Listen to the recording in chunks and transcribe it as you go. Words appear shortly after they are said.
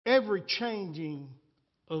every changing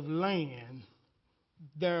of land,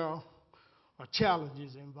 there are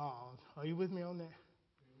challenges involved. Are you with me on that? Amen.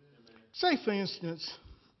 Say, for instance,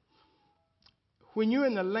 when you're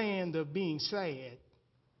in the land of being sad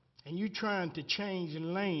and you're trying to change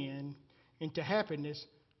land into happiness,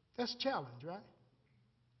 that's a challenge, right?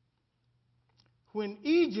 When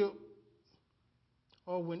Israel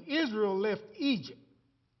left Egypt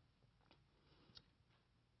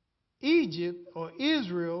or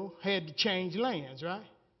Israel had to change lands, right?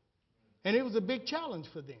 And it was a big challenge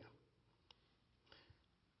for them.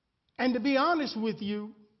 And to be honest with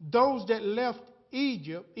you, those that left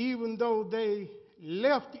Egypt, even though they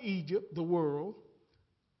left Egypt, the world,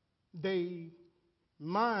 their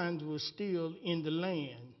minds were still in the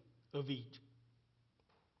land of Egypt.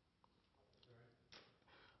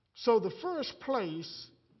 So the first place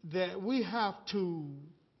that we have to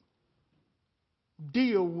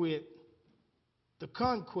deal with the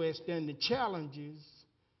conquest and the challenges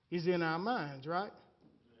is in our minds, right?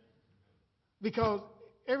 Because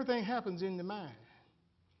everything happens in the mind.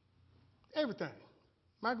 Everything.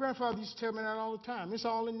 My grandfather used to tell me that all the time. It's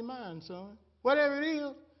all in the mind, son. Whatever it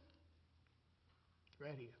is,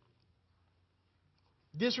 right here.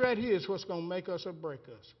 This right here is what's going to make us or break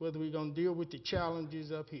us, whether we're going to deal with the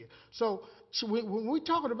challenges up here. So when we're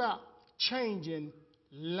talking about changing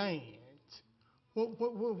lands,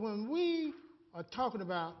 when we are talking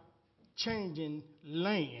about changing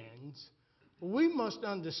lands, we must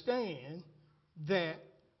understand that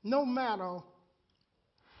no matter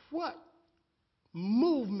what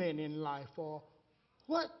movement in life or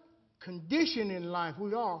what condition in life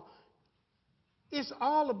we are, it's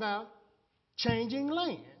all about changing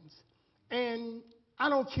lands. And I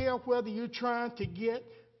don't care whether you're trying to get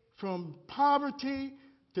from poverty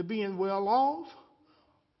to being well off,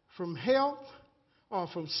 from health or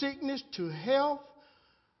from sickness to health,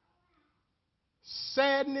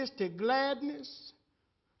 sadness to gladness,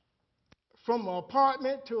 from an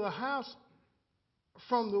apartment to a house,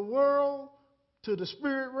 from the world to the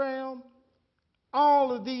spirit realm.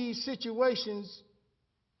 All of these situations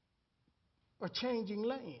are changing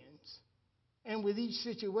lands. And with each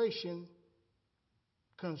situation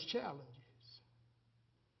comes challenges.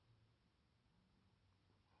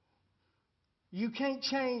 You can't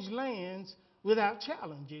change lands without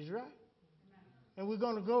challenges, right? And we're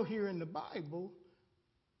going to go here in the Bible,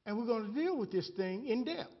 and we're going to deal with this thing in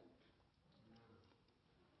depth.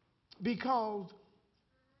 Because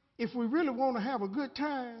if we really want to have a good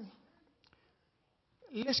time,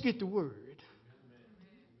 let's get the word.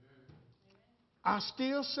 I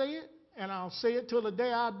still say it, and I'll say it till the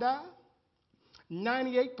day I die.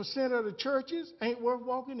 98% of the churches ain't worth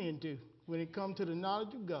walking into when it comes to the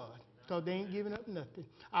knowledge of God, because they ain't giving up nothing.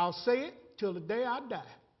 I'll say it till the day I die,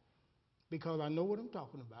 because I know what I'm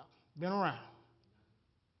talking about. Been around.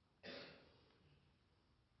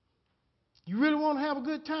 You really want to have a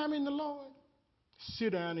good time in the Lord?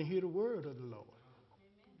 Sit down and hear the word of the Lord.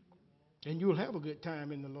 And you'll have a good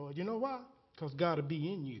time in the Lord. You know why? Because God will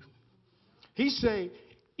be in you. He say,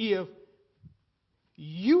 if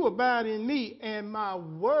you abide in me and my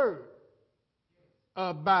word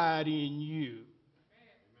abide in you.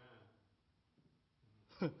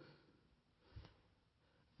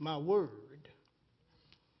 My word.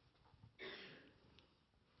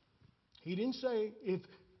 He didn't say if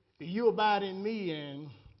you abide in me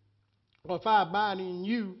or if I abide in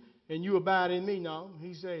you and you abide in me. No,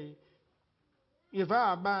 he said, if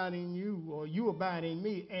I abide in you or you abide in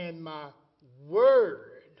me and my word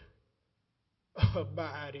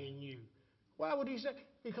abide in you. Why would he say?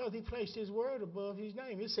 Because he placed his word above his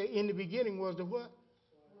name. He said, in the beginning was the what?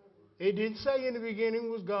 It didn't say in the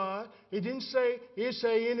beginning was God. It didn't say, it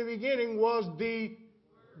say in the beginning was the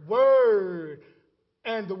word.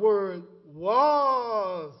 And the word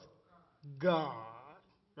was God.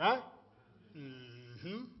 Right?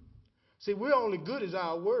 Mm-hmm. See, we're only good as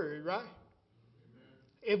our word, right?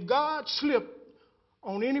 If God slipped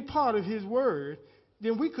on any part of his word,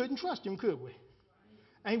 then we couldn't trust him, could we?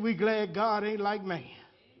 Ain't we glad God ain't like man?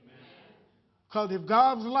 Because if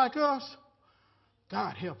God was like us,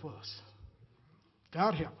 God help us.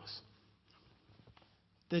 God help us.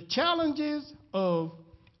 The challenges of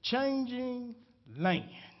changing lands.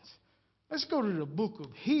 Let's go to the book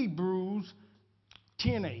of Hebrews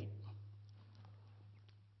 10:8.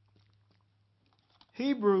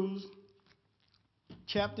 Hebrews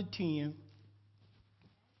chapter 10,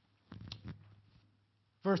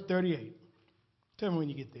 verse 38. Tell me when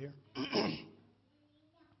you get there.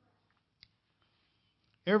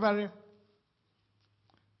 Everybody there?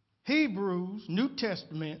 Hebrews, New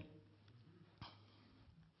Testament,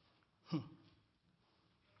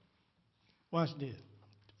 Watch this.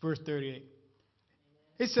 Verse 38.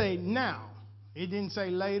 It say now. It didn't say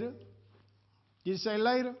later. Did it say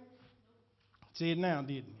later? It said now,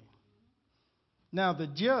 didn't it? Now the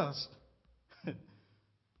just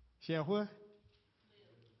shall what?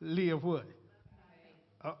 Live what?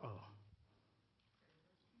 Uh-oh.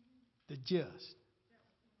 The just.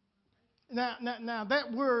 Now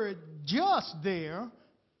that word just there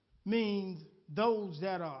means those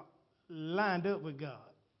that are lined up with God.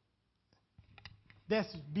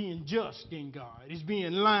 That's being just in God. It's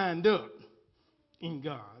being lined up in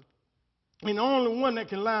God. And the only one that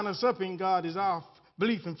can line us up in God is our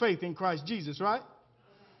belief and faith in Christ Jesus, right?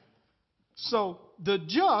 So the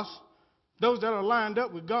just, those that are lined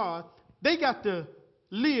up with God, they got to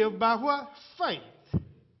live by what? Faith.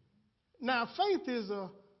 Now, faith is a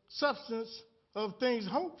substance of things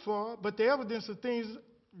hoped for, but the evidence of things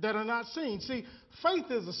that are not seen. See, faith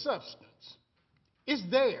is a substance. It's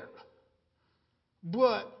there.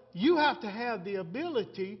 But you have to have the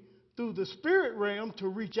ability through the spirit realm to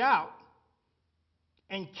reach out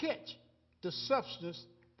and catch the substance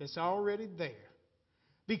that's already there.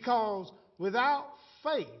 Because without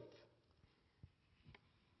faith,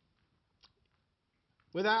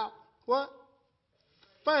 without what?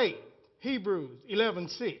 Faith. Hebrews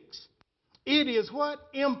 11:6. It is what?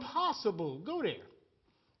 Impossible. Go there.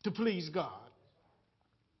 To please God.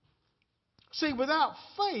 See, without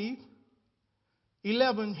faith,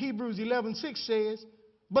 Hebrews 11:6 says,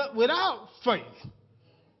 but without faith.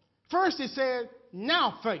 First it said,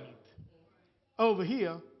 now faith. Over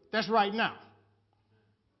here, that's right now.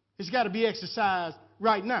 It's got to be exercised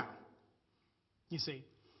right now. You see.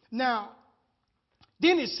 Now,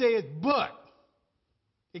 then it says, but.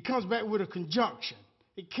 It comes back with a conjunction.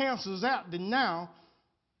 It cancels out the now.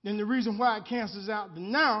 And the reason why it cancels out the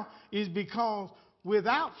now is because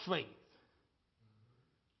without faith,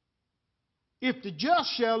 if the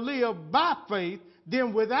just shall live by faith,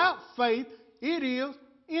 then without faith, it is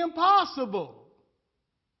impossible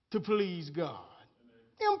to please God.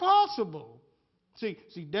 Impossible. See,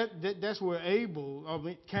 that's where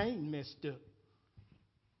Cain messed up.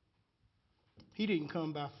 He didn't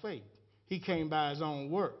come by faith. He came by his own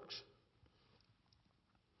works.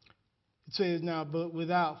 It says now, but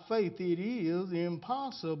without faith it is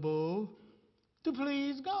impossible to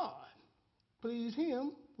please God. Please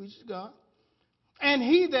him, which is God. And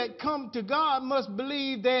he that come to God must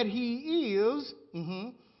believe that he is,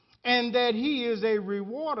 and that he is a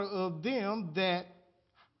rewarder of them that,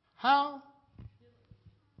 how?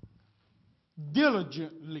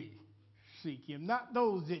 Diligently seek him. Not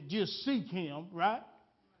those that just seek him, right?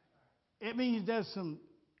 It means there's some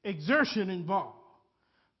exertion involved.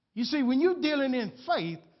 You see, when you're dealing in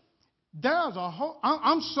faith, there's a whole,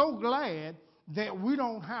 I'm so glad that we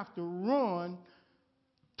don't have to run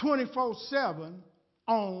 24/7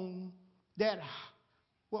 on that,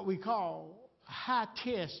 what we call high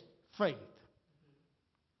test faith.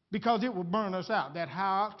 Because it will burn us out. That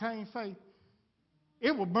high octane faith,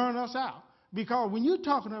 it will burn us out. Because when you're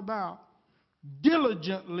talking about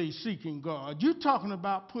diligently seeking God, you're talking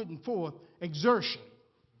about putting forth exertion.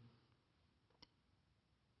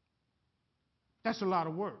 That's a lot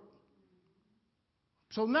of work.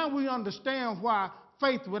 So now we understand why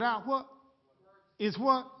faith without what? Is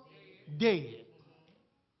what? Dead.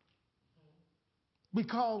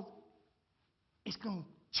 Because it's going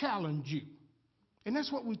to challenge you. And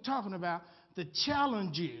that's what we're talking about, the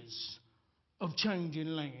challenges of changing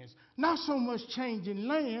lands. Not so much changing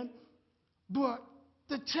land, but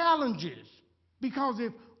the challenges. Because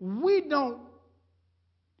if we don't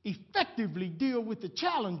effectively deal with the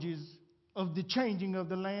challenges of the changing of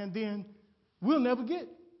the land, then we'll never get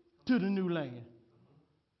to the new land.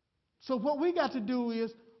 So what we got to do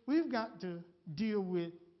is we've got to deal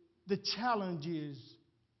with the challenges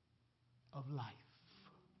of life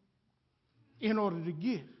in order to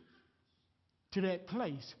get to that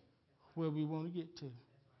place where we want to get to.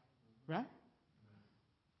 Right?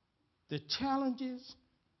 The challenges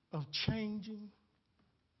of changing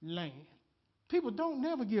land. People don't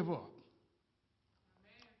never give up.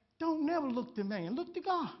 Don't never look to man. Look to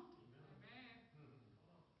God.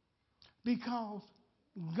 Because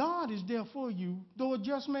God is there for you. Though a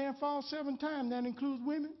just man falls 7 times, that includes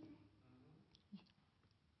women,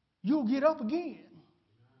 you'll get up again.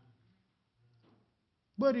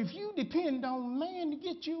 But if you depend on man to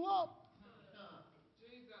get you up,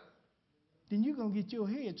 then you're going to get your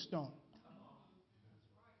head stomped.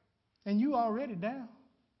 And you already down.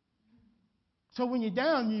 So when you're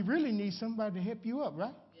down, you really need somebody to help you up,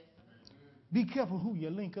 right? Be careful who you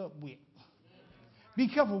link up with. Be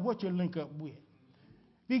careful what you link up with.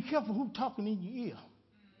 Be careful who's talking in your ear.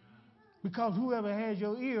 Because whoever has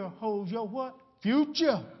your ear holds your what?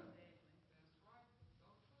 Future.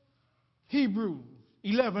 Hebrews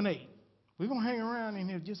 11:8. We're going to hang around in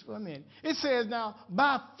here just for a minute. It says, now,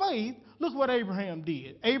 by faith, look what Abraham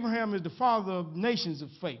did. Abraham is the father of nations of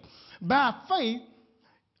faith. By faith,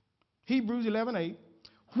 Hebrews 11:8,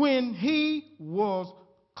 when he was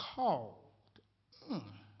called,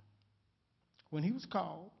 when he was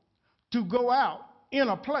called to go out in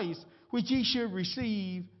a place which he should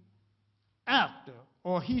receive after,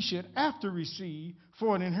 or he should after receive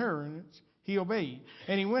for an inheritance, he obeyed.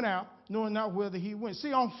 And he went out, knowing not whither he went.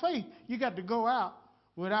 See, on faith, you got to go out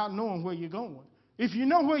without knowing where you're going. If you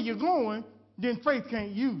know where you're going, then faith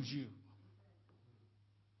can't use you.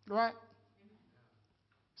 Right?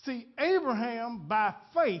 See, Abraham, by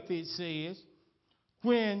faith, it says,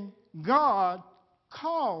 when God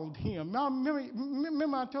called him. Now,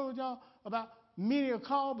 remember I told y'all about many are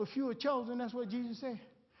called, but few are chosen. That's what Jesus said.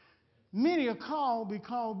 Many are called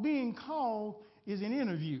because being called is an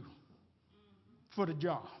interview for the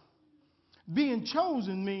job. Being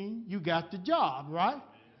chosen means you got the job, right?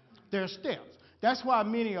 There are steps. That's why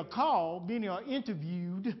many are called, many are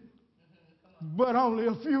interviewed, but only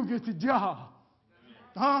a few get the job.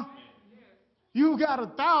 Huh? You got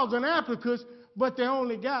 1,000 applicants, but they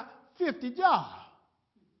only got 50 jobs.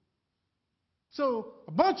 So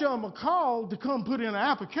a bunch of them are called to come put in an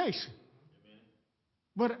application.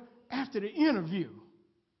 But after the interview,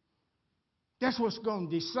 that's what's going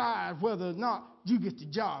to decide whether or not you get the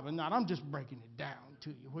job or not. I'm just breaking it down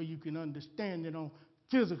to you where you can understand it on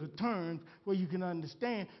physical terms, where you can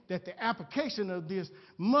understand that the application of this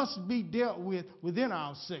must be dealt with within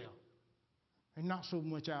ourselves and not so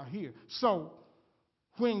much out here. So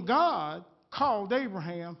when God called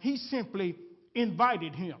Abraham, he simply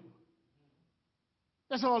invited him.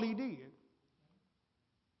 That's all he did.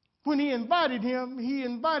 When he invited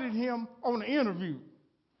him on an interview.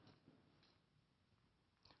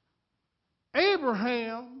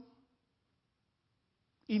 Abraham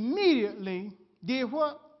immediately did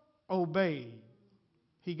what? Obeyed.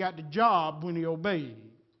 He got the job when he obeyed.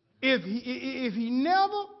 If he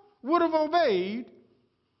never would have obeyed,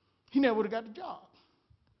 he never would have got the job.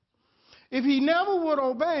 If he never would have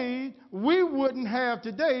obeyed, we wouldn't have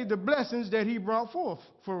today the blessings that he brought forth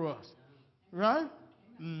for us. Right?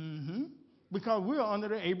 Mm-hmm. Because we're under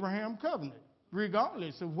the Abraham covenant,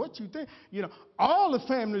 regardless of what you think. You know, all the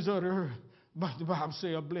families of the earth, but the Bible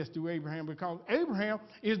says, are blessed through Abraham, because Abraham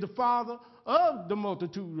is the father of the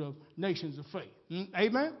multitude of nations of faith.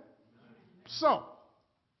 Amen? So,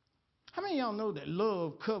 how many of y'all know that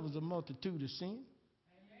love covers a multitude of sin?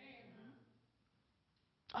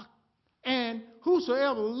 And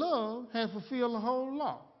whosoever love has fulfilled the whole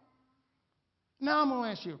law. Now I'm going to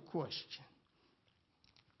ask you a question.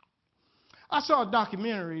 I saw a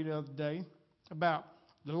documentary the other day about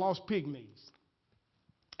the lost pygmies.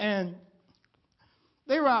 And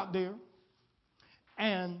they were out there,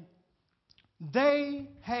 and they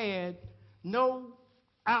had no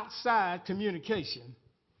outside communication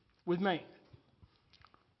with man.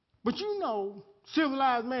 But you know,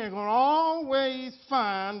 civilized man is going to always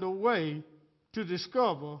find a way to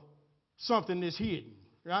discover something that's hidden,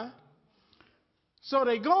 right? So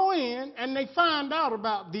they go in and they find out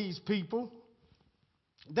about these people.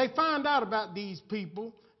 They find out about these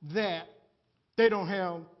people that they don't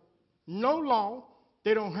have no law,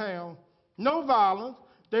 they don't have no violence,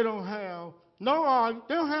 they don't have no argument,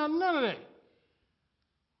 they don't have none of that.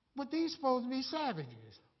 But these supposed to be savages.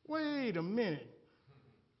 Wait a minute.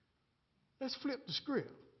 Let's flip the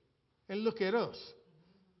script and look at us.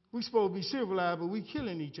 We're supposed to be civilized, but we're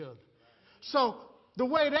killing each other. So the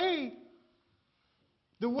way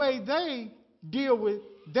they deal with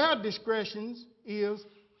their discretions is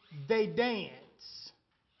they dance.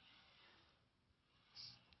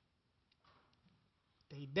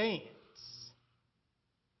 They dance.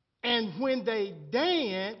 And when they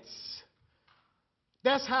dance,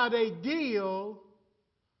 that's how they deal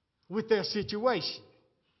with their situation.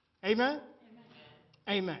 Amen?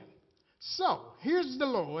 Amen. So, here's the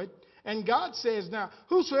Lord, and God says, now,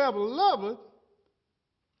 whosoever loveth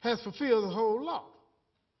has fulfilled the whole law.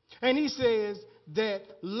 And he says that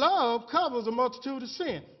love covers a multitude of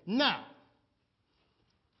sin. Now,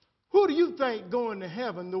 who do you think going to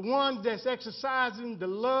heaven? The ones that's exercising the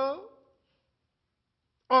love?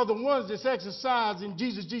 Or the ones that's exercising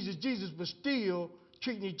Jesus, Jesus, Jesus, but still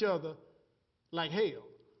treating each other like hell?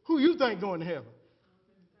 Who you think going to heaven?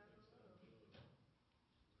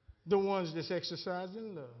 The ones that's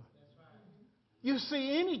exercising love. You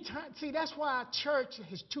see, that's why our church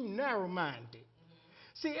is too narrow-minded.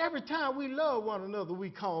 See, every time we love one another,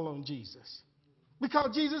 we call on Jesus.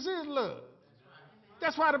 Because Jesus is love.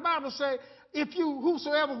 That's why the Bible says, if you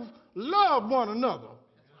whosoever love one another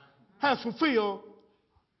has fulfilled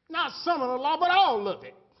not some of the law, but all of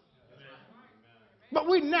it. But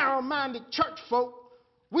we narrow-minded church folk,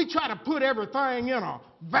 we try to put everything in a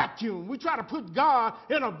vacuum. We try to put God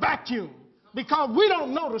in a vacuum because we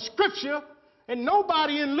don't know the scripture, and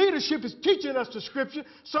nobody in leadership is teaching us the scripture.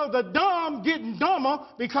 So the dumb getting dumber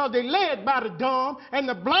because they led by the dumb, and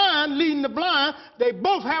the blind leading the blind. They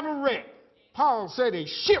both have a wreck. Paul said a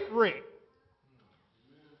shipwreck.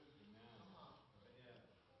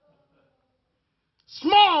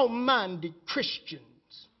 Small-minded Christians.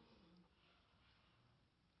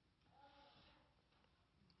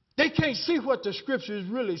 They can't see what the scripture is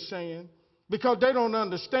really saying because they don't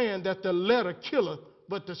understand that the letter killeth,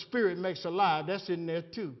 but the spirit makes alive. That's in there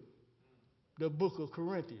too. The book of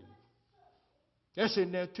Corinthians. That's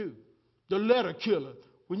in there too. The letter killeth.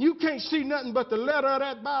 When you can't see nothing but the letter of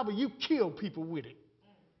that Bible, you kill people with it.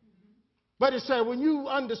 But it said when you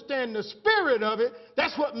understand the spirit of it,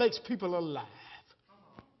 that's what makes people alive.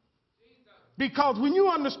 Because when you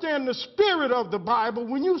understand the spirit of the Bible,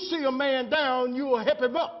 when you see a man down, you will help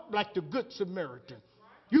him up like the Good Samaritan.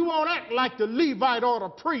 You won't act like the Levite or the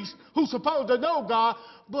priest who's supposed to know God,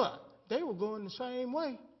 but they were going the same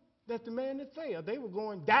way that the man that fell. They were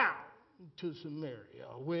going down to Samaria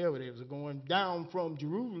or wherever they was going, down from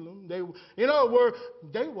Jerusalem. They were, in other words,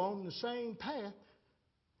 they were on the same path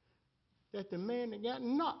that the man that got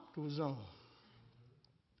knocked was on.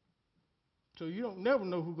 So you don't never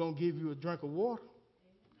know who's going to give you a drink of water.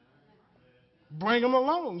 Bring them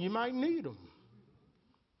along. You might need them.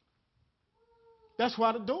 That's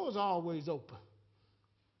why the doors are always open.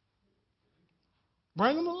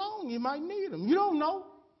 Bring them along. You might need them. You don't know.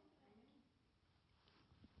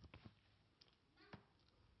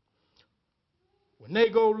 When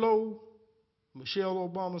they go low, Michelle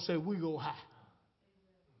Obama said, we go high.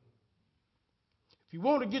 If you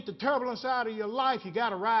want to get the turbulence out of your life, you got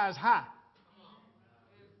to rise high.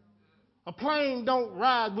 A plane don't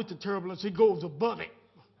ride with the turbulence, it goes above it.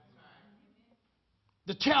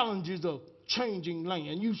 The challenges of changing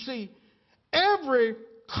land. You see, every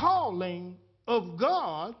calling of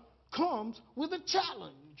God comes with a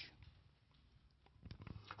challenge.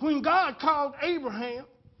 When God called Abraham,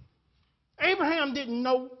 Abraham didn't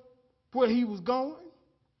know where he was going.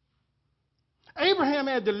 Abraham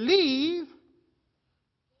had to leave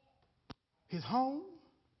his home,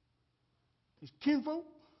 his kinfolk,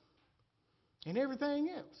 and everything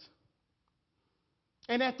else.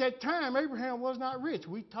 And at that time, Abraham was not rich.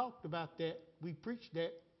 We talked about that. We preached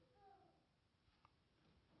that.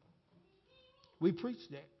 We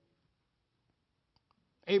preached that.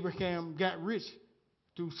 Abraham got rich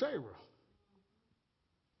through Sarah.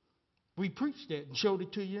 We preached that and showed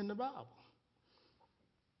it to you in the Bible.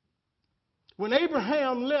 When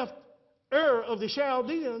Abraham left Ur of the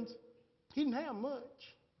Chaldeans, he didn't have much.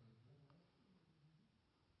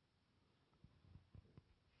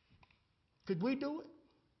 Could we do it?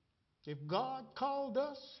 If God called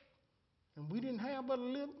us and we didn't have but a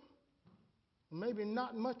little, maybe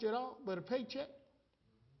not much at all, but a paycheck?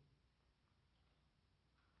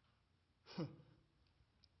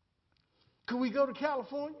 Could we go to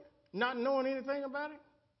California not knowing anything about it?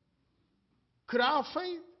 Could our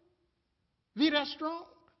faith be that strong?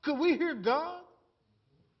 Could we hear God?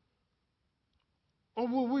 Or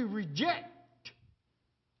will we reject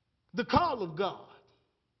the call of God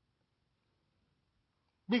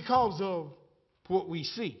because of what we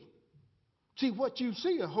see? See, what you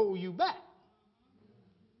see will hold you back.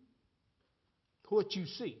 What you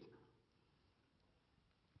see.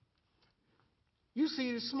 You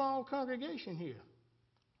see this small congregation here.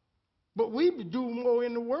 But we do more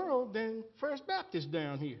in the world than First Baptist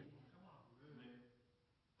down here.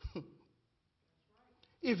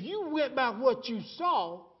 If you went by what you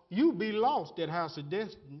saw, you'd be lost at House of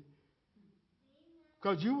Destiny.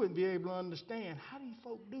 Because you wouldn't be able to understand, how do you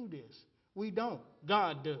folk do this? We don't.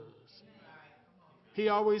 God does. He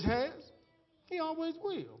always has. He always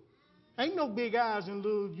will. Ain't no big eyes and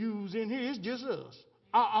little U's in here. It's just us.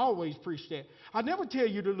 I always preach that. I never tell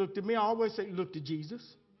you to look to me. I always say look to Jesus.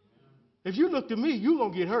 If you look to me, you're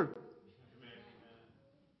going to get hurt.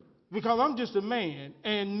 Because I'm just a man,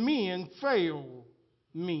 and men fail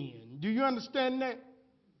men. Do you understand that?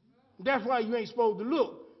 That's why you ain't supposed to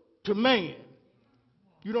look to man.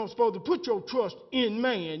 You don't supposed to put your trust in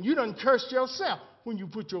man. You done curse yourself when you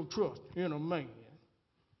put your trust in a man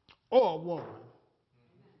or a woman.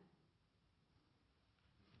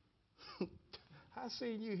 I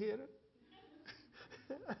seen you hit it.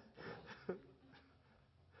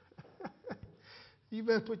 You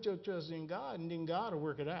better put your trust in God, and then God will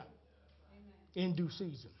work it out in due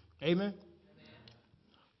season. Amen?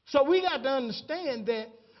 So we got to understand that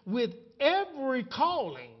with every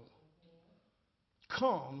calling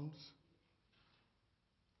comes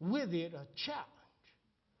with it a challenge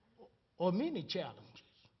or many challenges.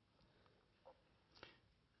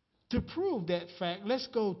 To prove that fact, let's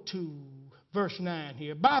go to verse 9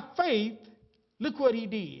 here. By faith, look what he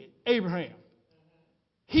did, Abraham.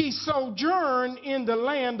 He sojourned in the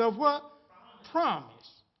land of what? Promise.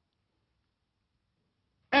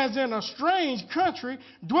 As in a strange country,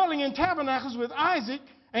 dwelling in tabernacles with Isaac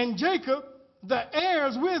and Jacob, the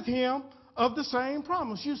heirs with him of the same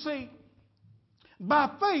promise. You see, by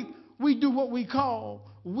faith, we do what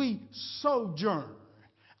we sojourn.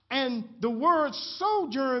 And the word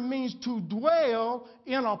sojourn means to dwell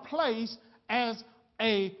in a place as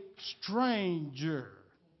a stranger.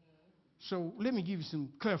 So let me give you some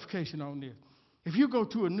clarification on this. If you go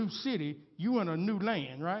to a new city, you're in a new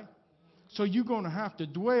land, right? So you're going to have to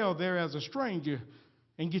dwell there as a stranger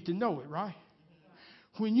and get to know it, right?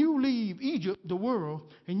 When you leave Egypt, the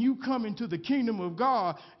world, and you come into the kingdom of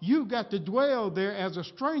God, you got to dwell there as a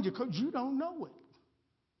stranger because you don't know it.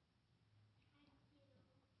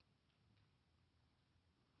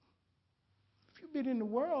 If you've been in the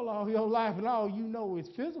world all your life and all you know is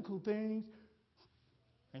physical things,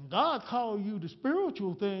 and God called you to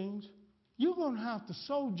spiritual things, you're going to have to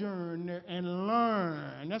sojourn there and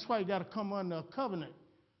learn. That's why you got to come under a covenant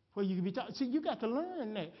where you can be taught. See, you got to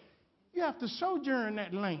learn that. You have to sojourn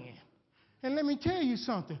that land. And let me tell you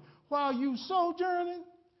something. While you sojourning,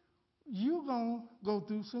 you're going to go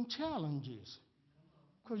through some challenges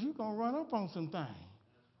because you're going to run up on some things.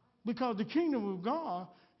 Because the kingdom of God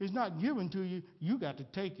is not given to you. You got to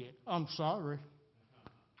take it. I'm sorry.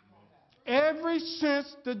 Ever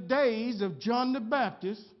since the days of John the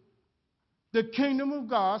Baptist, the kingdom of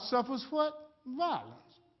God suffers what? Violence.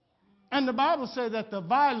 And the Bible says that the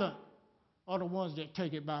violent are the ones that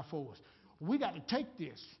take it by force. We got to take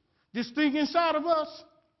this. This thing inside of us,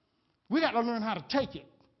 we got to learn how to take it.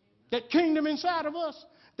 That kingdom inside of us,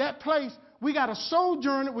 that place, we got to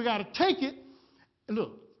sojourn it. We got to take it. And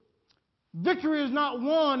look, victory is not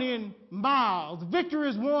won in miles. Victory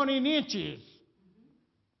is won in inches.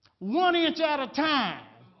 1 inch at a time.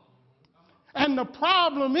 And the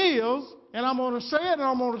problem is, and I'm going to say it, and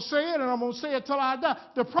I'm going to say it, and I'm going to say it till I die.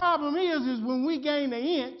 The problem is when we gain an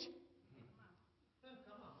inch,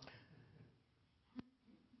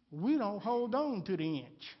 we don't hold on to the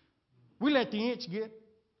inch. We let the inch get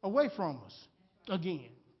away from us again.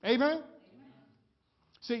 Amen?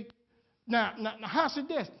 See, now House of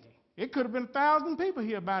Destiny, it could have been 1,000 people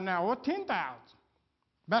here by now, or 10,000.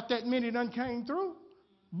 About that many done came through.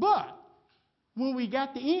 But when we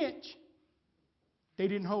got the inch, they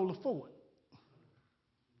didn't hold the fort.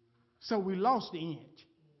 So we lost the inch,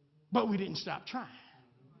 but we didn't stop trying.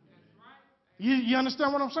 You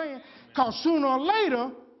understand what I'm saying? Because sooner or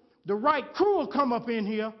later, the right crew will come up in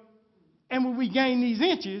here, and when we gain these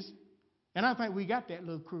inches, and I think we got that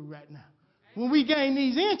little crew right now. When we gain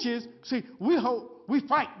these inches, see, we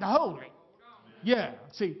fight to hold it. Yeah,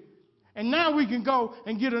 see. And now we can go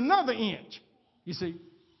and get another inch, you see.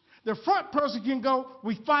 The front person can go,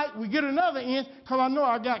 we fight, we get another inch, because I know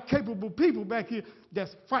I got capable people back here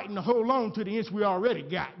that's fighting to hold on to the inch we already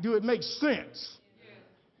got. Do it make sense?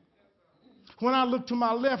 When I look to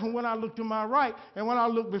my left and when I look to my right, and when I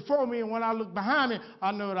look before me and when I look behind me,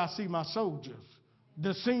 I know that I see my soldiers,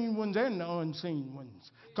 the seen ones and the unseen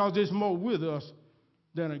ones, because there's more with us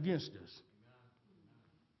than against us.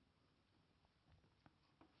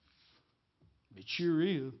 It sure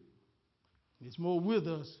is. There's more with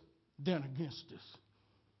us than against us.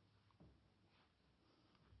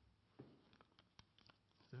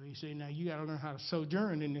 So he said, now you got to learn how to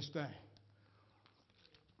sojourn in this thing.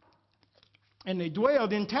 And they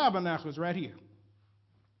dwelled in tabernacles right here.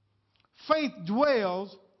 Faith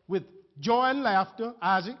dwells with joy and laughter,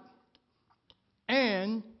 Isaac,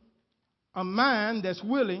 and a mind that's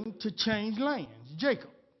willing to change lands, Jacob,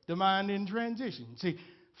 the mind in transition. See,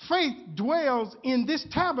 faith dwells in this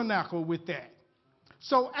tabernacle with that.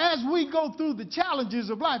 So as we go through the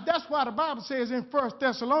challenges of life, that's why the Bible says in 1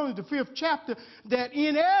 Thessalonians, the 5th chapter, that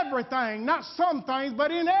in everything, not some things,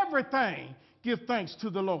 but in everything, give thanks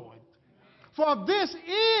to the Lord. For this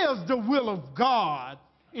is the will of God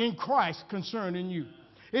in Christ concerning you.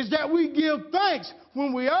 is that we give thanks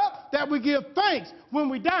when we're up, that we give thanks when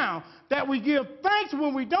we're down, that we give thanks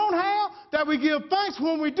when we don't have, that we give thanks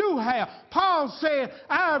when we do have. Paul said,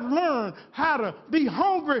 I've learned how to be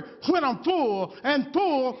hungry when I'm full and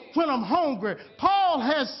full when I'm hungry. Paul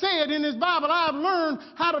has said in his Bible, I've learned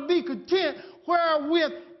how to be content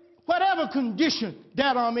wherewith whatever condition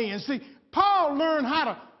that I'm in. See, Paul learned how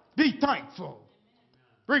to be thankful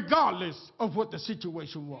regardless of what the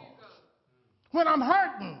situation was. When I'm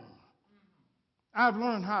hurting, I've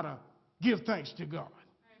learned how to give thanks to God.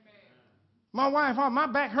 My wife, my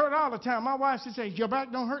back hurt all the time. My wife, she says, your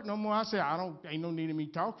back don't hurt no more. I said, ain't no need of me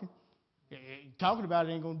talking. Talking about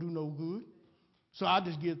it ain't going to do no good. So I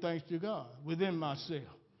just give thanks to God within myself.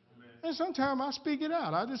 Amen. And sometimes I speak it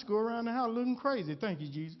out. I just go around the house looking crazy. Thank you,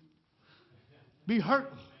 Jesus. Be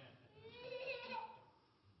hurting.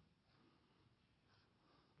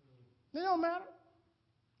 It don't matter.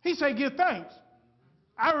 He said, give thanks.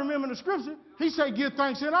 I remember the scripture. He said, give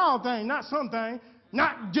thanks in all things, not some things.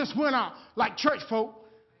 Not just when like church folk,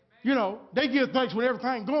 you know, they give thanks when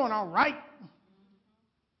everything going all right.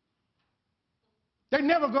 They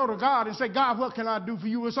never go to God and say, God, what can I do for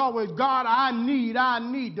you? It's always, God, I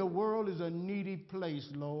need. The world is a needy place,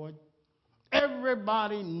 Lord.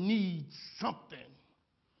 Everybody needs something.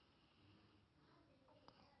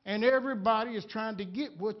 And everybody is trying to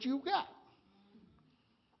get what you got.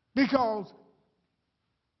 Because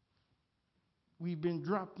we've been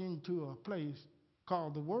dropped into a place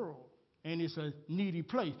called the world, and it's a needy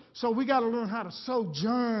place. So we got to learn how to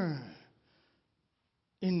sojourn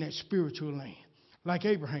in that spiritual land, like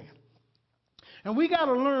Abraham. And we got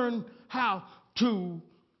to learn how to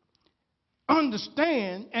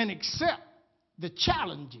understand and accept the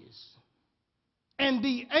challenges and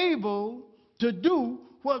be able to do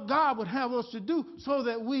what God would have us to do so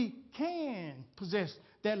that we can possess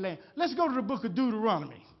that land. Let's go to the book of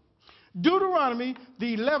Deuteronomy. Deuteronomy,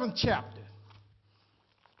 the 11th chapter.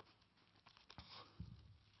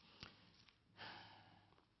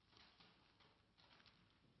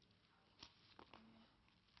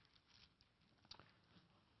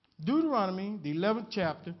 Deuteronomy, the 11th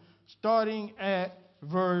chapter, starting at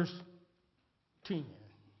verse 10.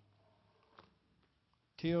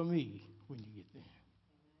 Tell me when you get there.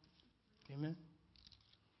 Amen.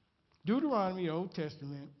 Deuteronomy, Old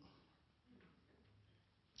Testament.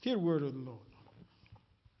 Hear the word of the Lord.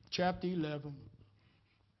 Chapter 11,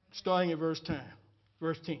 starting at verse 10.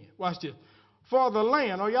 Verse 10. Watch this. For the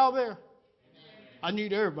land, are y'all there? Amen. I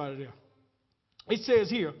need everybody there. It says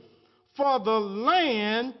here, for the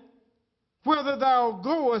land whether thou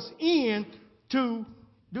goest in to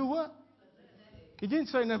do what? It didn't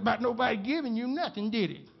say nothing about nobody giving you nothing, did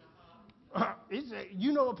it? It said,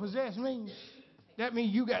 you know what possess means? That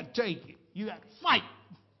means you got to take it. You got to fight.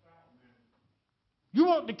 You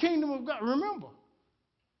want the kingdom of God. Remember,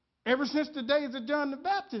 ever since the days of John the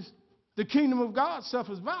Baptist, the kingdom of God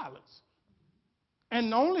suffers violence.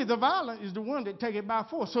 And only the violent is the one that take it by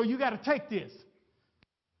force. So you got to take this.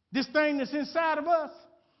 This thing that's inside of us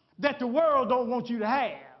that the world don't want you to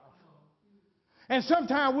have. And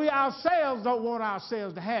sometimes we ourselves don't want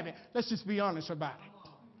ourselves to have it. Let's just be honest about it.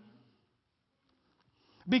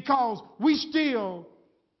 Because we still,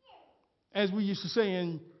 as we used to say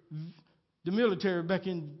in the military back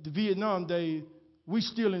in the Vietnam days, we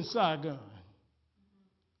still in Saigon.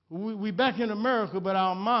 We back in America, but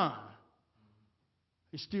our mind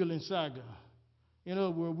is still in Saigon. In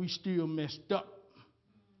other words, we still messed up.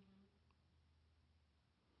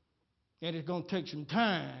 And it's going to take some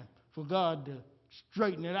time for God to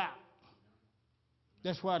straighten it out.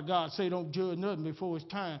 That's why God say don't judge nothing before it's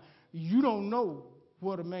time. You don't know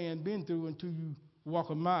what a man been through until you walk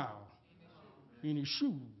a mile in his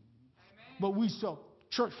shoes. But we so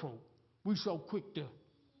church folk, we so quick to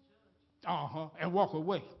and walk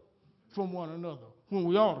away from one another when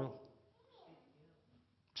we ought to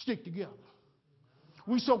stick together.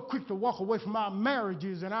 We so quick to walk away from our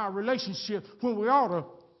marriages and our relationships when we ought to.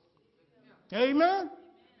 Amen?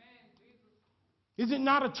 Is it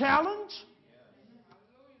not a challenge?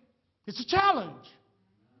 It's a challenge.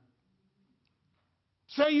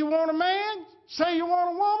 Say you want a man, say you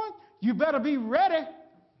want a woman, you better be ready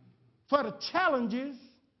for the challenges.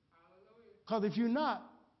 Because if you're not,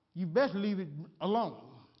 you best leave it alone.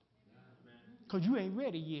 Because you ain't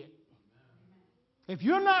ready yet. If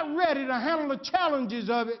you're not ready to handle the challenges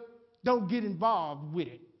of it, don't get involved with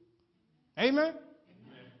it. Amen?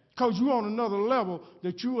 Because you're on another level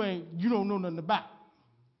that you don't know nothing about.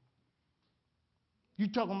 You're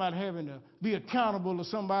talking about having to be accountable to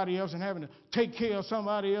somebody else and having to take care of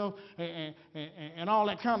somebody else and all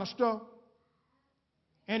that kind of stuff.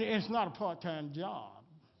 And it's not a part-time job.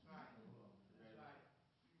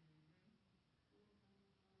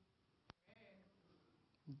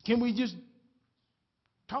 Can we just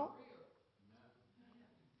talk?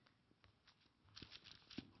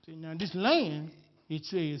 See, now this land, it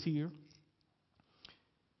says here,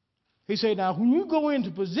 he said, now when you go in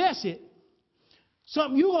to possess it,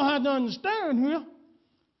 something you're going to have to understand here,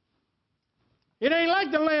 it ain't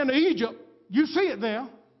like the land of Egypt. You see it there.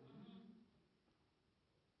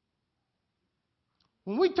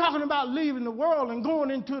 When we're talking about leaving the world and going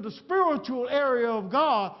into the spiritual area of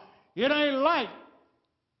God, it ain't like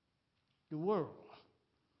the world.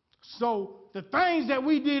 So the things that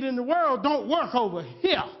we did in the world don't work over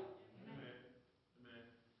here. Amen.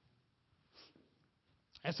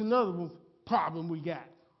 That's another problem we got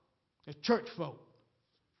as church folk.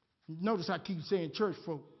 Notice I keep saying church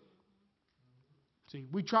folk. See,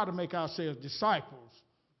 we try to make ourselves disciples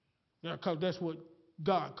because that's what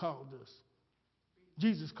God called us.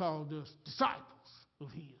 Jesus called us disciples of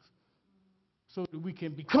his so that we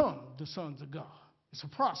can become the sons of God. It's a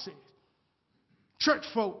process. Church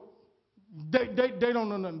folk, they don't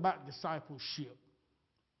know nothing about discipleship.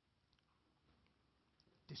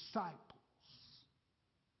 Disciples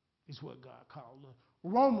is what God called us.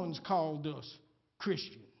 Romans called us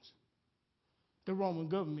Christians. The Roman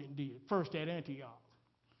government did, first at Antioch.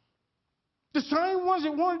 The same ones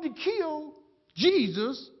that wanted to kill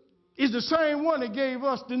Jesus is the same one that gave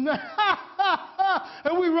us the name.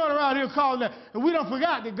 And we run around here calling that. And we don't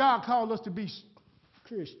forget that God called us to be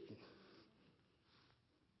Christian.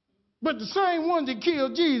 But the same ones that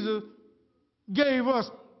killed Jesus gave us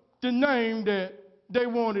the name that they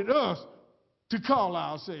wanted us to call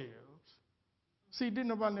ourselves. See, didn't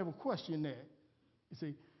nobody never question that? You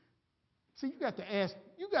see, you got to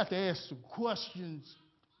ask some questions.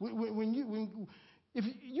 When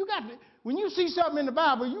you see something in the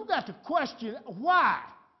Bible, you got to question why.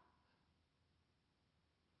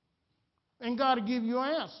 And God will give you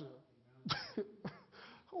an answer.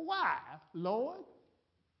 Why, Lord,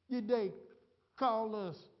 did they call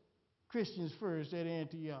us Christians first at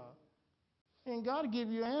Antioch? And God will give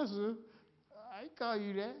you an answer. I ain't call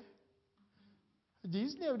you that.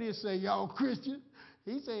 Jesus never did say, y'all Christians.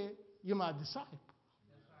 He said, you're my disciple.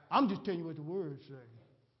 I'm just telling you what the word says.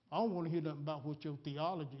 I don't want to hear nothing about what your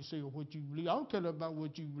theology says or what you believe. I don't care about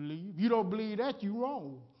what you believe. If you don't believe that, you're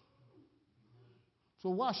wrong. So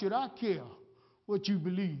why should I care what you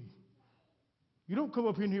believe? You don't come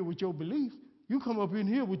up in here with your belief. You come up in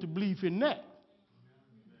here with the belief in that.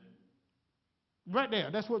 Right there.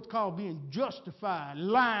 That's what's called being justified,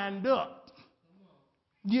 lined up.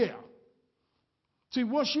 Yeah. See,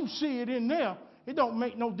 once you see it in there, it don't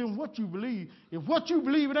make no difference what you believe. If what you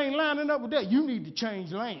believe it ain't lining up with that, you need to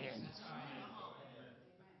change lanes.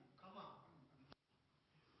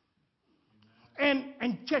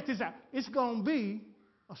 And check this out. It's going to be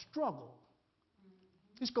a struggle.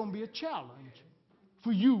 It's going to be a challenge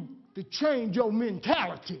for you to change your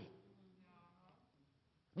mentality.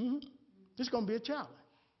 It's going to be a challenge.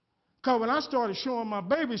 Because when I started showing my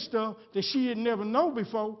baby stuff that she had never known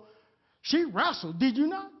before, she wrestled. Did you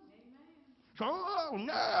not? So,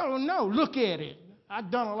 oh, no, look at it. I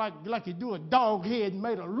done it like you do a dog head and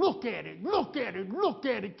made her look at it,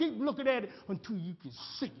 keep looking at it until you can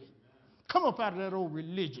see it. Come up out of that old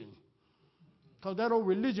religion. Because that old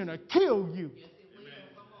religion will kill you.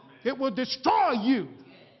 It will destroy you.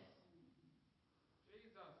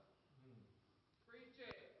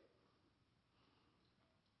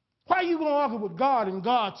 Why are you going to argue with God and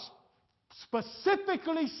God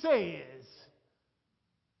specifically says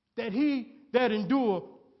that he that endure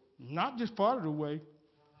not just part of the way,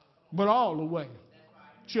 but all the way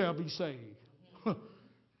shall be saved?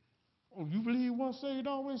 Oh, you believe once saved,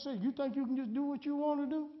 always saved? You think you can just do what you want to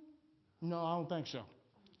do? No, I don't think so.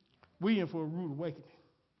 We in for a rude awakening.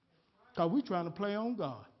 Because we trying to play on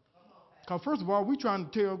God. Because first of all, we trying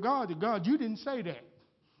to tell God that, God, you didn't say that.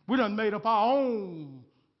 We done made up our own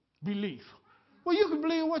belief. Well, you can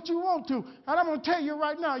believe what you want to. And I'm going to tell you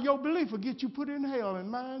right now, your belief will get you put in hell,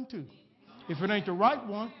 and mine too. If it ain't the right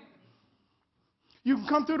one. You can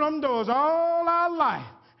come through them doors all our life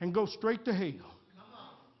and go straight to hell.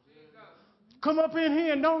 Come up in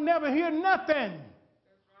here and don't never hear nothing.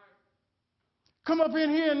 Come up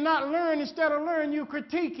in here and not learn. Instead of learning, you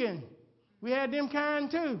critiquing. We had them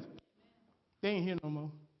kind too. They ain't here no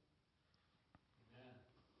more.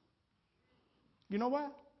 You know why?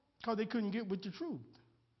 Because they couldn't get with the truth.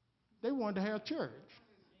 They wanted to have church.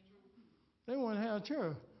 They wanted to have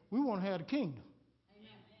church. We want to have the kingdom.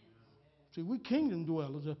 See, we kingdom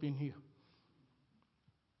dwellers up in here.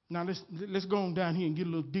 Now let's go on down here and get a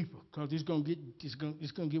little deeper, because it's gonna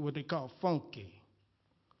get what they call funky.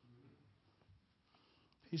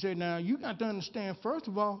 He said, now you got to understand, first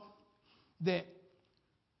of all, that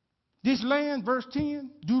This land, verse 10,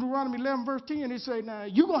 Deuteronomy 11, verse 10, it say, now,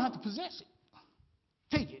 you're going to have to possess it.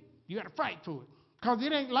 Take it. You got to fight for it. Because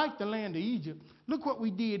it ain't like the land of Egypt. Look what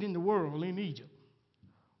we did in the world in Egypt,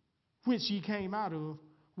 which ye came out of,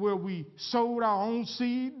 where we sowed our own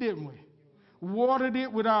seed, didn't we? Watered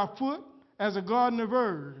it with our foot as a garden of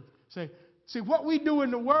herbs. See, what we do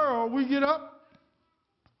in the world, we get up,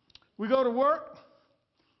 we go to work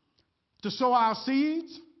to sow our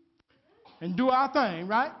seeds and do our thing,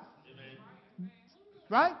 right? Amen.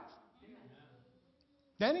 Right?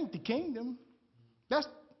 That ain't the kingdom.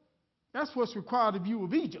 That's what's required of you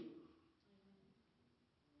of Egypt.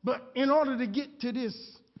 But in order to get to this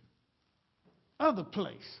other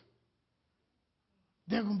place,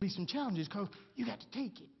 there are going to be some challenges because you got to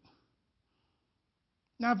take it.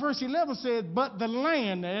 Now, verse 11 says, but the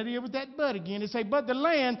land, there it is with that but again. It say, but the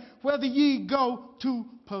land, whether ye go to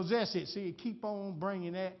possess it. See, it keep on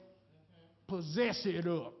bringing that, possess it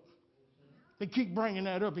up. They keep bringing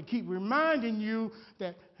that up. It keep reminding you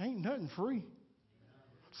that ain't nothing free.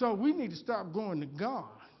 So we need to stop going to God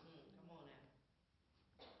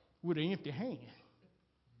with an empty hand.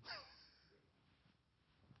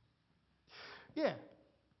 Yeah,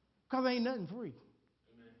 because ain't nothing free.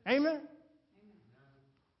 Amen? Amen?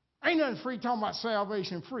 Ain't nothing free talking about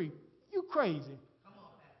salvation free. You crazy.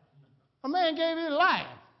 A man gave his life.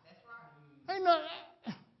 That's right. Ain't nothing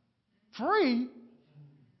free.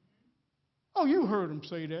 Oh, you heard them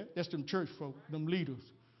say that. That's them church folk, them leaders.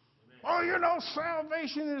 Oh, you know,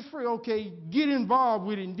 salvation is free. Okay, get involved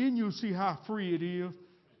with it, and then you'll see how free it is.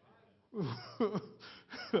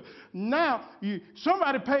 Now,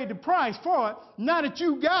 somebody paid the price for it. Now that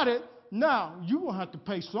you got it, now you're going to have to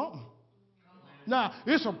pay something. Now,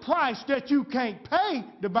 it's a price that you can't pay,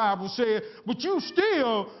 the Bible says, but you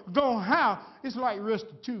still going to have. It's like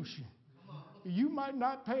restitution. You might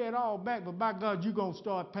not pay it all back, but by God, you're going to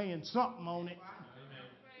start paying something on it.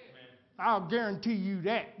 I'll guarantee you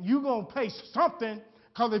that. You're going to pay something,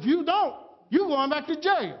 because if you don't, you're going back to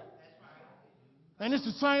jail. And it's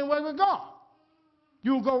the same way with God.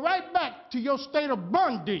 You'll go right back to your state of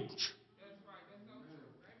bondage.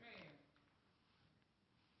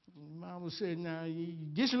 The Bible said, now,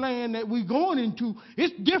 this land that we're going into,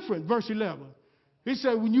 it's different, verse 11. It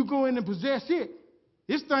said, when you go in and possess it,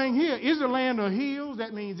 this thing here is a land of hills.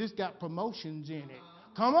 That means it's got promotions in it.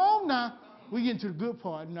 Come on now. We get into the good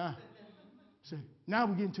part now. See, now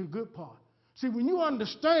we get into the good part. See, when you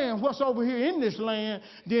understand what's over here in this land,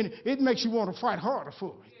 then it makes you want to fight harder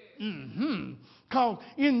for it. Because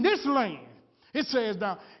in this land, it says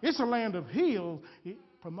now, it's a land of hills,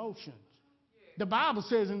 promotions. The Bible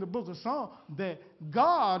says in the book of Psalms that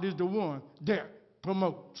God is the one that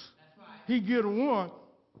promotes. He get one,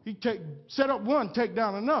 set up one, take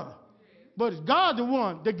down another. But it's God the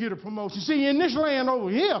one that get a promotion. See, in this land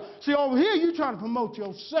over here, you're trying to promote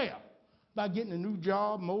yourself by getting a new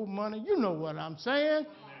job, more money. You know what I'm saying.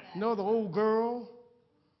 Another old girl,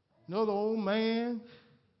 another old man,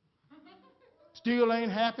 still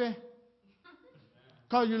ain't happy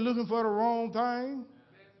because you're looking for the wrong thing.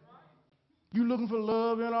 You're looking for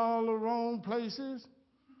love in all the wrong places.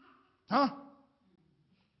 Huh?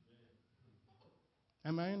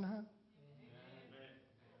 Am I in the house?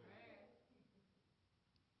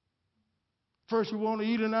 First you want to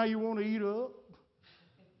eat her, now you want to eat her up.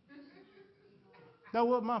 That's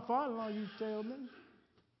what my father-in-law used to tell me.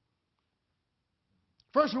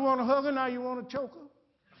 First you want to hug her, now you want to choke her.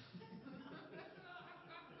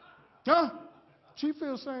 Huh? She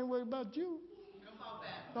feels the same way about you.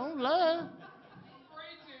 Don't laugh.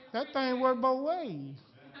 That thing works both ways.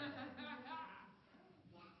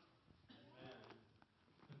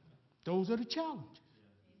 Those are the challenges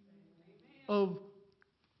of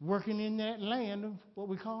working in that land of what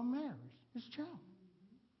we call marriage. It's a challenge.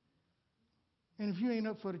 And if you ain't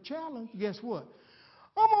up for the challenge, guess what?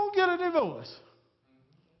 I'm going to get a divorce.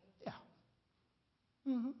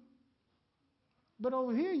 Yeah. But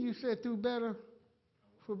over here, you said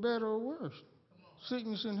for better or worse.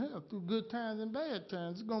 Sickness and health, through good times and bad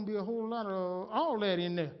times. There's going to be a whole lot of all that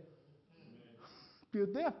in there. Till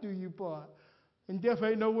death do you part. And death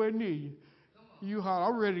ain't nowhere near you. You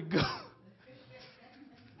holler, I'm ready to go.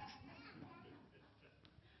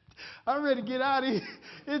 I'm ready to get out of here.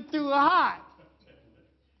 It's too hot.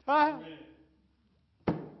 Huh?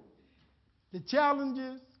 The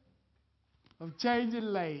challenges of changing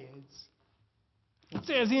lands. It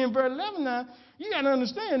says here in verse 11 now, you got to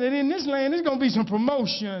understand that in this land, there's going to be some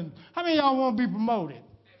promotion. How many of y'all want to be promoted? Amen.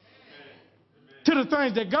 To the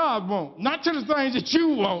things that God wants, not to the things that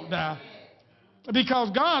you want now. Because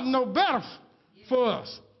God knows better for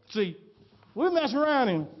us. See, we mess around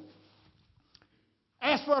and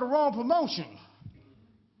ask for the wrong promotion.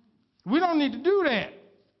 We don't need to do that.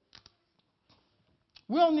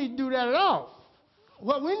 We don't need to do that at all.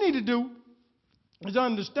 What we need to do is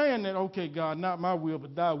understand that, okay, God, not my will,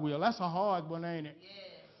 but thy will. That's a hard one, ain't it? Yes.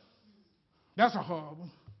 That's a hard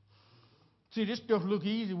one. See, this stuff look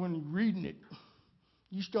easy when you're reading it.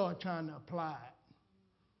 You start trying to apply it.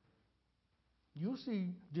 You'll see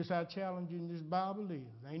just how challenging this Bible is.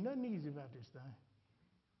 There ain't nothing easy about this thing.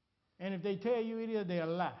 And if they tell you it is, they'll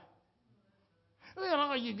lie. Well,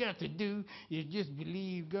 all you got to do is just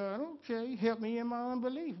believe God. Okay, help me in my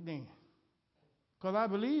unbelief then. Because I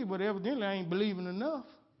believe, but evidently I ain't believing enough.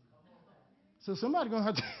 So somebody's going to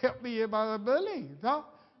have to help me in my unbelief.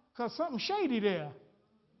 Because something's shady there.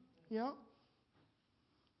 You know?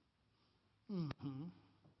 Mm-hmm.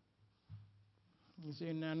 You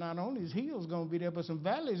see, now not only is hills going to be there, but some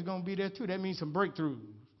valleys going to be there too. That means some breakthroughs.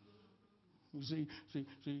 You see,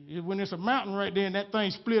 when there's a mountain right there and that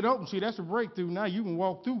thing split open, see, that's a breakthrough. Now you can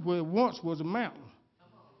walk through where it once was a mountain.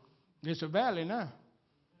 It's a valley now.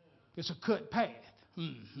 It's a cut path.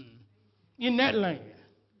 Mm-hmm. In that land,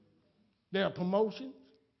 there are promotions,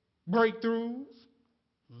 breakthroughs.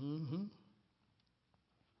 Mm-hmm.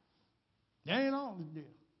 That ain't all the deal.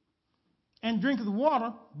 And drink of the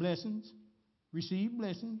water, blessings, receive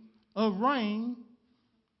blessings, of rain.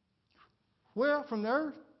 Where? From the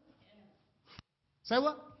earth? Say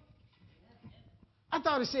what? I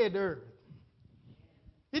thought it said the earth.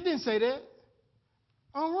 It didn't say that.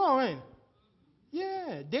 I'm wrong, ain't it?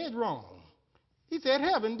 Yeah, dead wrong. He said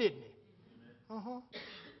heaven, didn't he? Uh-huh.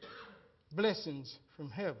 Blessings from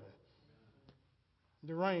heaven.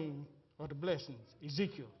 The rain or the blessings.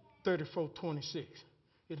 Ezekiel 34:26.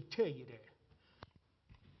 It'll tell you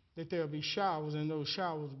that there'll be showers, and those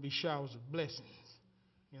showers will be showers of blessings.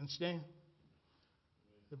 You understand?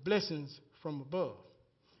 The blessings from above.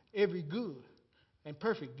 Every good and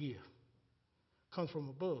perfect gift comes from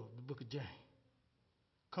above, the book of James.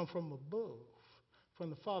 Come from above, from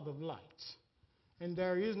the Father of lights. And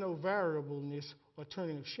there is no variableness or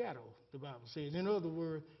turning of shadow, the Bible says. In other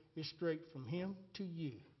words, it's straight from him to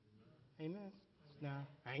you. Amen? Now,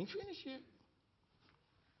 I ain't finished yet.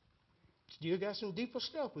 Still got some deeper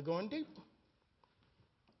stuff. We're going deeper.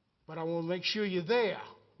 But I want to make sure you're there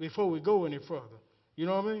before we go any further. You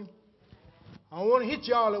know what I mean? I don't want to hit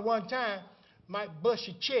y'all at one time. Might bust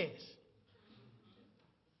your chest.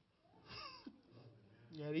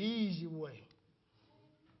 Yeah, the easy way.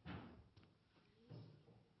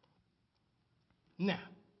 Now,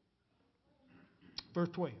 verse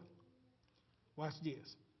 12. Watch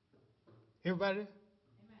this. Everybody? Amen.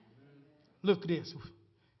 Look at this.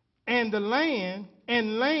 And land,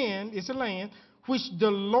 it's a land, which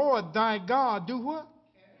the Lord thy God do what?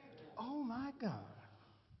 Oh my God.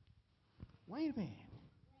 Wait a minute.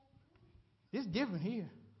 It's different here.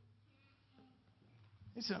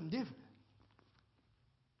 It's something different.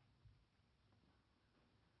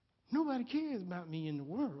 Nobody cares about me in the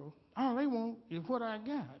world. All they want is what I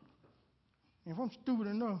got. If I'm stupid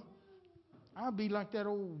enough, I'll be like that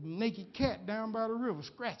old naked cat down by the river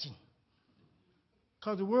scratching.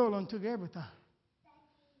 Because the world done took everything.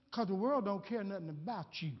 Because the world don't care nothing about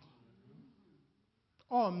you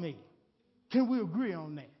or me. Can we agree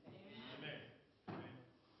on that? Amen.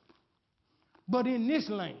 But in this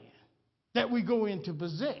land that we go in to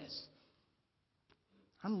possess,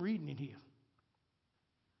 I'm reading it here.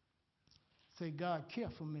 Say, God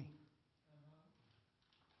cares for me.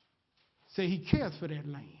 Say, he cares for that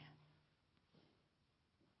land.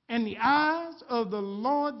 And the eyes of the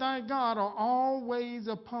Lord thy God are always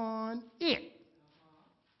upon it.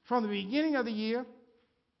 From the beginning of the year,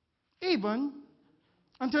 even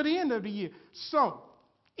until the end of the year. So,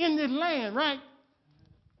 in this land, right?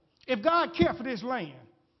 If God cared for this land,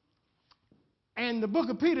 and the book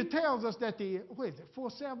of Peter tells us that what is it,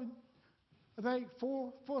 4:7? I think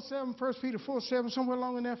 4:7, 1 Peter 4:7, somewhere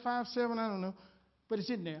along in there, 5:7, I don't know. But it's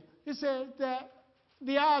in there. It says that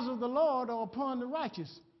the eyes of the Lord are upon the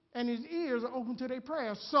righteous, and his ears are open to their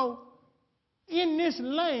prayers. So, in this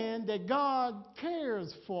land that God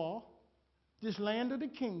cares for, this land of the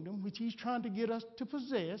kingdom, which he's trying to get us to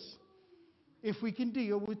possess, if we can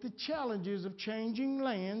deal with the challenges of changing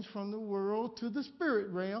lands from the world to the spirit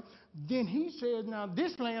realm, then he says, now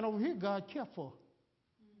this land over here, God cares for.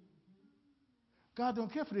 God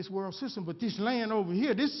don't care for this world system, but this land over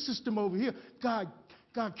here, this system over here, God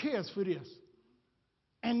cares for this.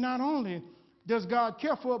 And not only does God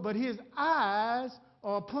care for it, but his eyes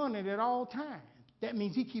are upon it at all times. That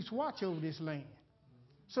means he keeps watch over this land.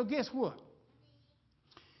 So guess what?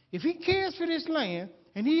 If he cares for this land,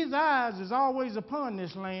 and his eyes is always upon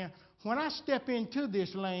this land, when I step into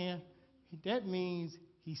this land, That means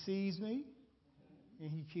he sees me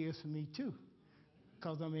and he cares for me too,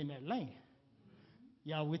 because I'm in that land.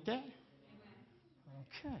 Y'all with that?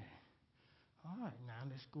 Okay. All right, now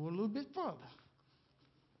let's go a little bit further.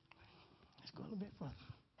 Let's go a little bit further.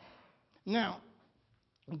 Now,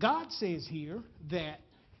 God says here that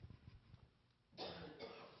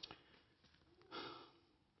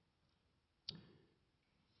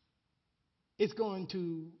it's going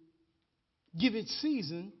to give its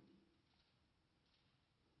season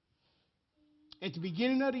at the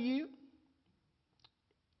beginning of the year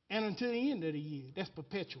and until the end of the year. That's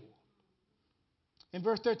perpetual. And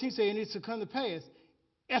verse 13 says, and it shall come to pass,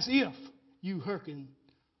 as if you hearken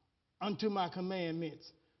unto my commandments,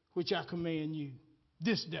 which I command you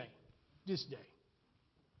this day. This day.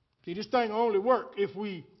 See, this thing only work if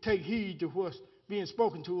we take heed to what's being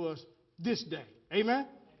spoken to us this day. Amen?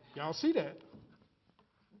 Y'all see that?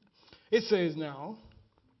 It says now,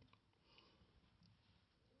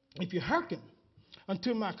 if you hearken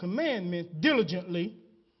unto my commandment diligently,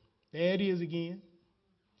 there it is again,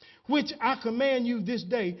 which I command you this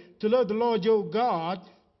day, to love the Lord your God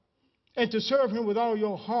and to serve him with all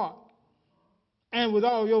your heart and with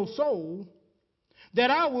all your soul,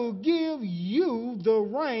 that I will give you the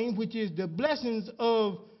rain, which is the blessings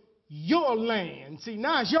of your land. See,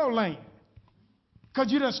 now it's your land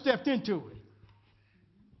because you done stepped into it.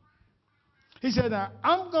 He said, now,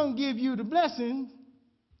 I'm going to give you the blessing,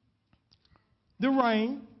 the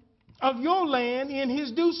rain of your land in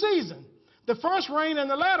his due season. The first rain and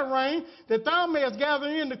the latter rain, that thou mayest gather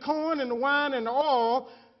in the corn and the wine and the oil.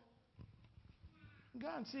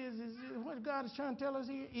 God says, what God is trying to tell us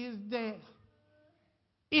here is that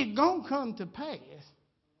it's going to come to pass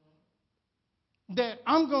that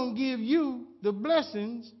I'm going to give you the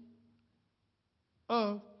blessings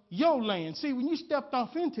of your land. See, when you stepped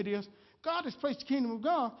off into this, God has placed the kingdom of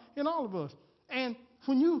God in all of us. And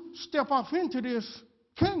when you step off into this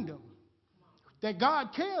kingdom that God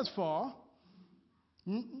cares for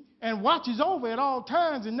and watches over at all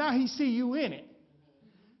times, and now he see you in it.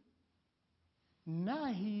 Now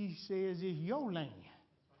he says it's your land.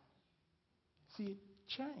 See, it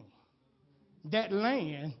changed. That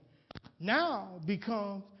land now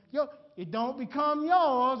becomes yours. It don't become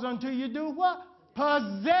yours until you do what?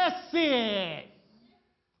 Possess it.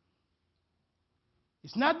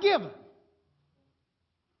 It's not given.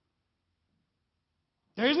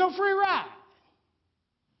 There is no free ride.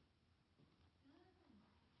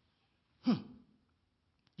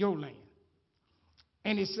 Your land.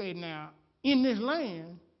 And it said now, in this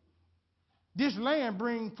land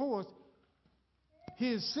brings forth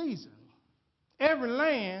his season. Every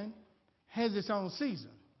land has its own season.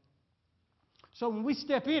 So when we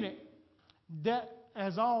step in it, God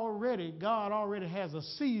already has a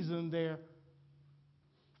season there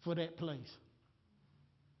for that place.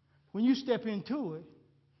 When you step into it,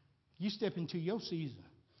 you step into your season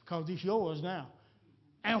because it's yours now.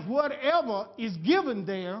 And whatever is given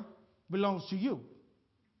there belongs to you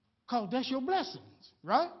because that's your blessings,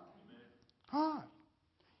 right? Amen. All right.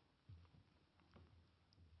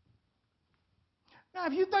 Now,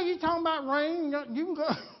 if you think he's talking about rain, you can go.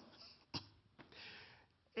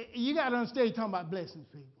 You got to understand he's talking about blessings,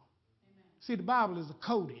 people. Amen. See, the Bible is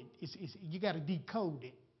coded. You got to decode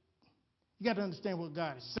it. You got to understand what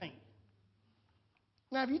God is saying.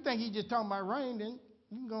 Now, if you think he's just talking about rain, then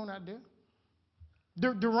you can go on out there.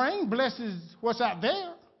 The rain blesses what's out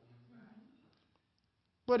there,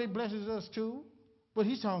 but it blesses us too. But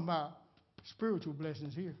he's talking about spiritual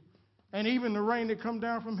blessings here. And even the rain that come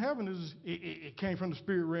down from heaven, it came from the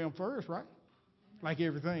spirit realm first, right? Like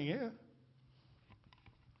everything else.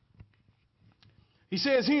 He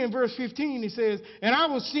says here in verse 15, he says, and I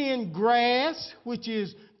will send grass, which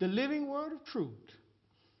is the living word of truth,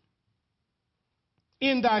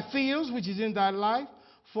 in thy fields, which is in thy life,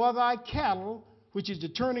 for thy cattle, which is the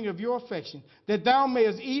turning of your affection, that thou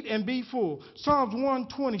mayest eat and be full. Psalms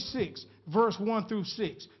 126, verse 1 through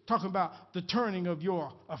 6, talking about the turning of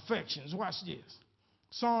your affections. Watch this.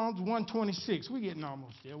 Psalms 126. We're getting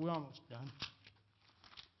almost there. We're almost done.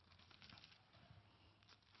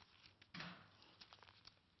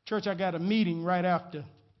 Church, I got a meeting right after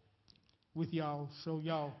with y'all, so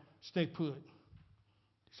y'all stay put.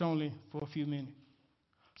 It's only for a few minutes.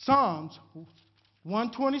 Psalms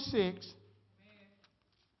 126,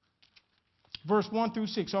 verse 1 through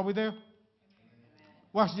 6. Are we there?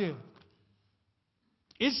 Watch this.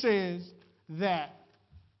 It says that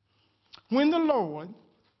when the Lord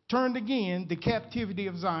turned again the captivity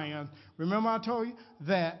of Zion, remember I told you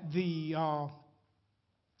that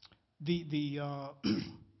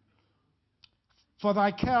for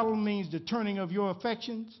thy cattle means the turning of your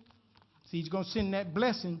affections. See, he's going to send that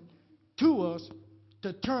blessing to us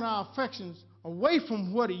to turn our affections away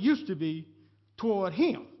from what it used to be toward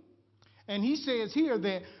him. And he says here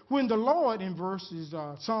that when the Lord, in verses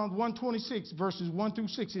Psalms 126, verses 1 through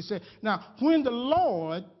 6, it says, now, when the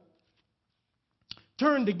Lord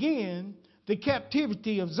turned again the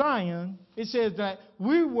captivity of Zion, it says that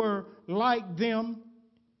we were like them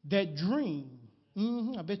that dream.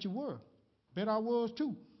 I bet you were. Bet I was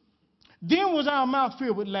too. Then was our mouth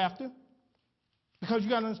filled with laughter, because you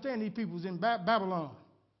got to understand these people was in Babylon.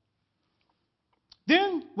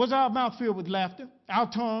 Then was our mouth filled with laughter, our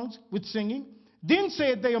tongues with singing. Then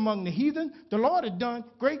said they among the heathen, the Lord had done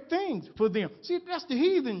great things for them. See, that's the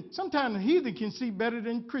heathen. Sometimes the heathen can see better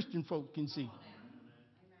than Christian folk can see.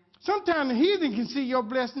 Sometimes the heathen can see your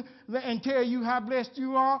blessing and tell you how blessed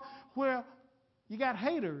you are. Well, you got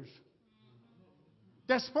haters.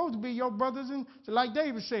 That's supposed to be your brothers. And like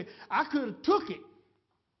David said, I could have took it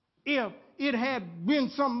if it had been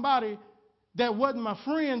somebody that wasn't my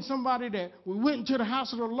friend, somebody that we went into the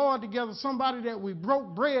house of the Lord together, somebody that we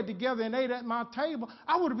broke bread together and ate at my table.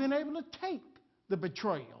 I would have been able to take the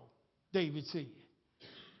betrayal, David said.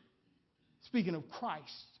 Speaking of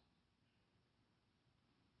Christ.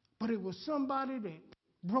 But it was somebody that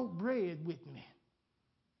broke bread with me,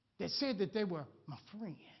 that said that they were my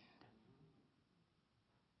friend.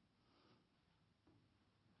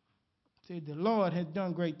 Said the Lord has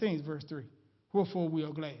done great things, verse 3. Wherefore we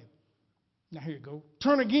are glad. Now here you go.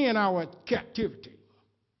 Turn again our captivity,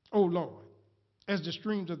 O Lord, as the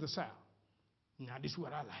streams of the south. Now this is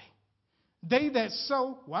what I like. They that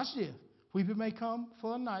sow, watch this, weeping may come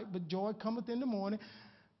for a night, but joy cometh in the morning.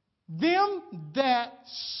 Them that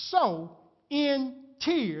sow in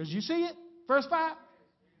tears, you see it? Verse 5.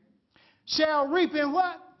 Shall reap in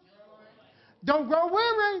what? Don't grow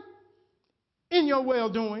weary in your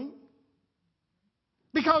well-doing,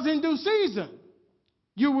 because in due season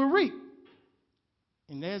you will reap.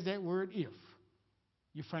 And there's that word if.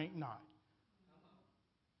 You faint not.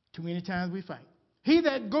 Too many times we faint. He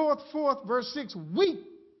that goeth forth, verse 6, weep.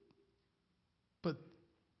 But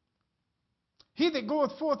he that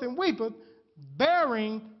goeth forth and weepeth,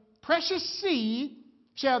 bearing precious seed,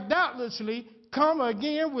 shall doubtlessly come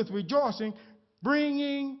again with rejoicing,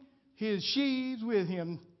 bringing his sheaves with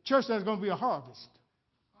him. Church, there's going to be a harvest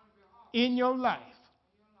in your life.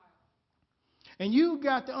 And you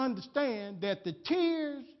got to understand that the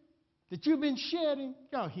tears that you've been shedding,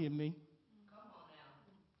 y'all hear me?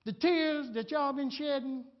 The tears that y'all been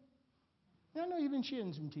shedding, I know you've been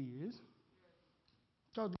shedding some tears.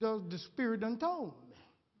 Because the Spirit done told me.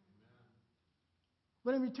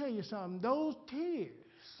 But let me tell you something. Those tears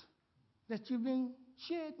that you've been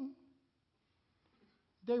shedding,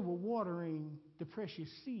 they were watering the precious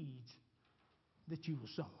seeds that you were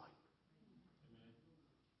sowing.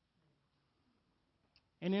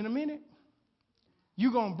 And in a minute,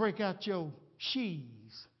 you're going to break out your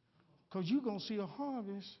sheaves, because you're going to see a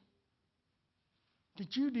harvest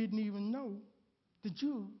that you didn't even know that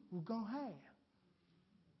you were going to have.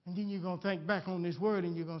 And then you're going to think back on this word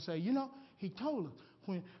and you're going to say, you know, he told us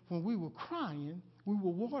when we were crying, we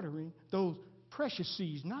were watering those precious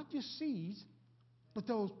seeds, not just seeds, but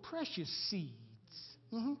those precious seeds.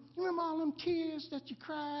 You remember all them tears that you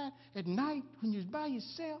cried at night when you was by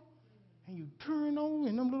yourself? And you turn on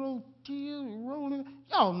and them little tears rolling.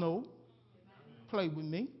 Y'all know. Play with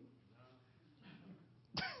me.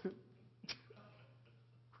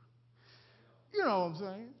 You know what I'm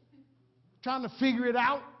saying? Trying to figure it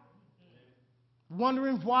out.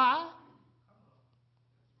 Wondering why.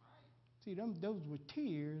 See, those were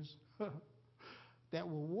tears that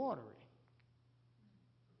were watering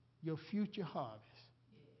your future harvest.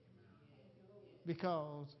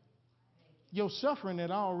 Because your suffering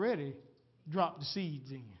had already dropped the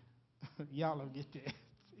seeds in. Y'all don't get that.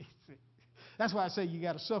 That's why I say you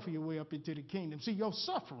got to suffer your way up into the kingdom. See, your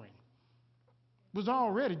suffering was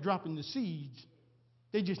already dropping the seeds.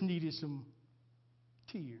 They just needed some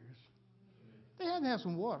tears. They had to have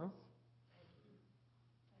some water.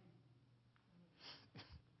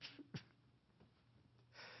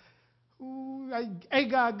 Ooh,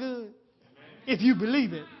 ain't God good? If you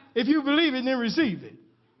believe it. If you believe it, then receive it.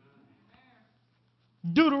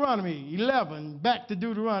 Deuteronomy 11, back to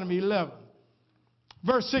Deuteronomy 11,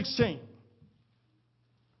 verse 16.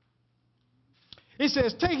 It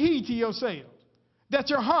says, take heed to yourselves, that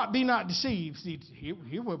your heart be not deceived. See,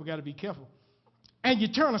 here where we got to be careful. And you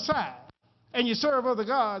turn aside, and you serve other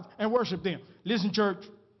gods and worship them. Listen, church.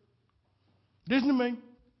 Listen to me.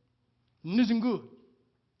 Listen good.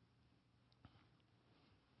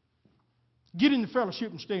 Get in the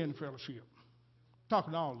fellowship and stay in the fellowship.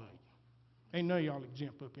 Talking to all of you. Ain't none of y'all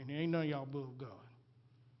exempt up in here. Ain't none of y'all above God.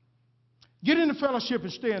 Get in the fellowship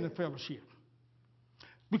and stay in the fellowship.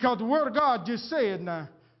 Because the Word of God just said, now,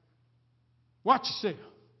 watch yourself.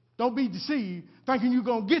 Don't be deceived thinking you're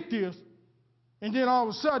going to get this, and then all of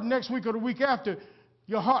a sudden, next week or the week after,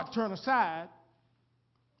 your heart turn aside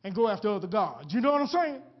and go after other gods. You know what I'm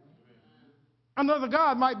saying? Another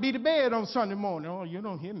God might be the bed on Sunday morning. Oh, you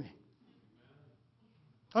don't hear me.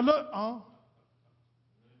 Did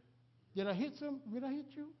I hit something? Did I hit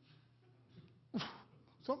you?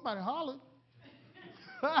 Somebody hollered.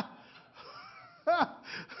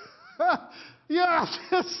 Yeah, I'm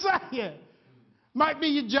just saying. Might be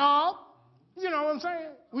your job. You know what I'm saying?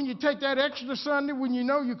 When you take that extra Sunday, when you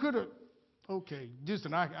know you could have, okay, this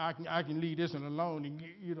and I can leave this one alone. And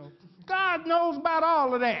you know, God knows about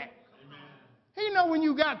all of that. Amen. He know when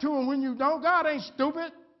you got to and when you don't. God ain't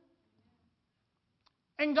stupid.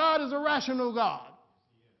 And God is a rational God.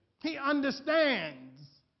 He understands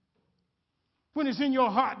when it's in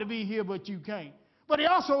your heart to be here, but you can't. But he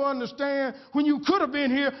also understands when you could have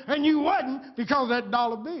been here and you wasn't because of that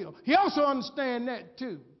dollar bill. He also understands that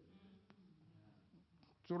too.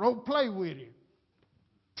 So don't play with him.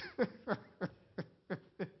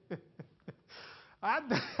 I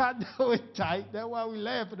know it's tight. That's why we're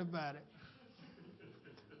laughing about it.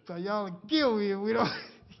 So y'all will kill me if we don't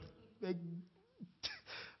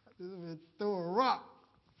throw a rock.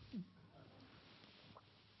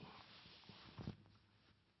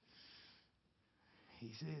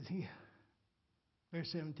 He says here,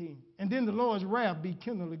 verse 17, and then the Lord's wrath be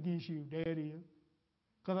kindled against you. There it is.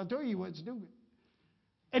 Because I told you what's stupid.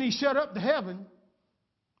 And he shut up the heaven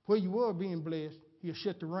where you were being blessed. He'll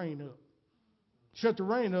shut the rain up. Shut the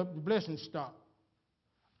rain up, the blessings stop.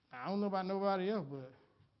 I don't know about nobody else, but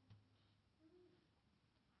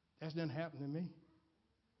that's done happened to me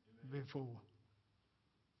before.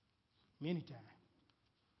 Many times.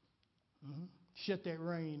 Shut that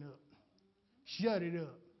rain up. Shut it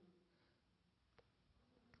up.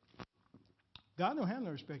 God don't have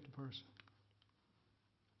no respect to person.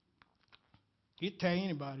 He'll tear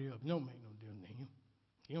anybody up. It don't make no difference to him.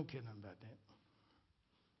 He don't care nothing about that.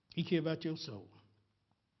 He cares about your soul.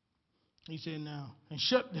 He said now, and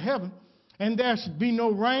shut the heaven, and there should be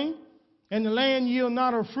no rain, and the land yield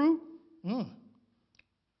not her fruit.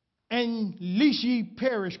 And lest ye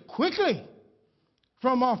perish quickly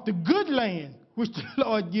from off the good land which the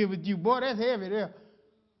Lord giveth you. Boy, that's heavy there.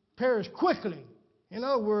 Perish quickly. In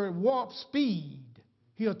other words, warp speed.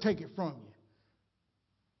 He'll take it from you.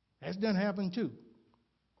 That's done happen too.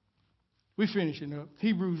 We're finishing up.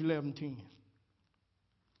 Hebrews 11:10.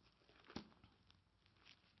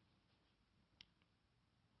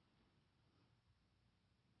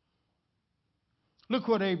 Look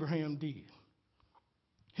what Abraham did.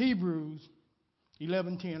 Hebrews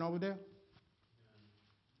 11:10 over there.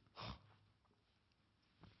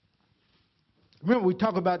 Remember, we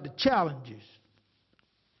talk about the challenges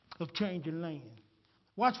of changing land.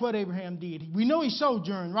 Watch what Abraham did. We know he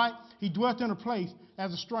sojourned, right? He dwelt in a place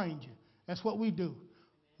as a stranger. That's what we do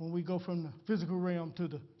when we go from the physical realm to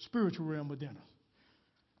the spiritual realm within us.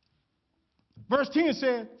 Verse 10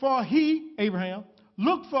 said, for he, Abraham,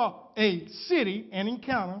 looked for a city and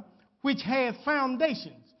encounter which has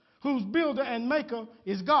foundations, whose builder and maker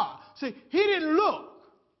is God. See, he didn't look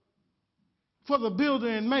for the builder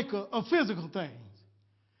and maker of physical things,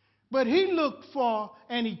 but he looked for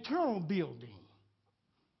an eternal building.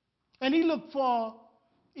 And he looked for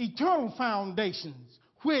eternal foundations,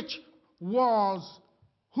 whose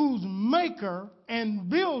maker and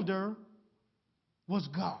builder was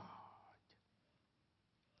God.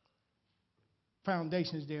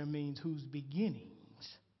 Foundations there means whose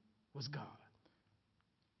beginnings was God.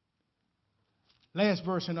 Last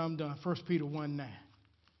verse and I'm done. 1 Peter 1:9. Right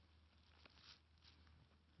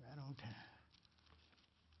on time.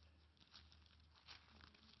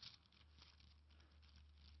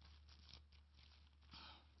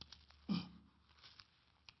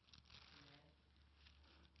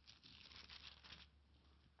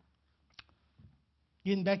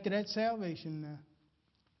 Getting back to that salvation now.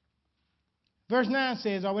 Verse 9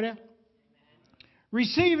 says over there,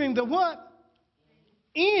 receiving the what?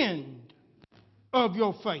 End of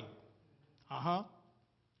your faith.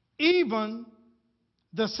 Even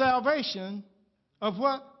the salvation of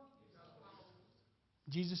what?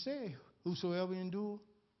 Jesus said, whosoever endure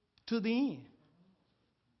to the end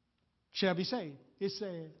shall be saved. It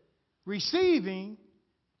said, receiving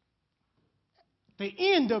the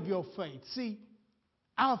end of your faith. See,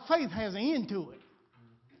 our faith has an end to it.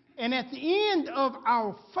 And at the end of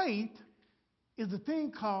our faith is the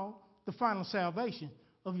thing called the final salvation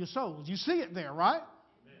of your souls. You see it there, right?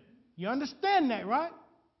 Amen. You understand that, right?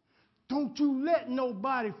 Don't you let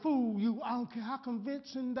nobody fool you. I don't care how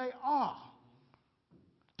convincing they are.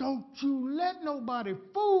 Don't you let nobody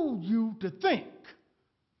fool you to think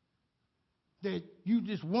that you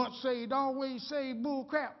just once saved, always saved bull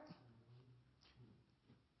crap.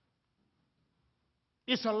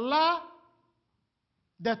 It's a lie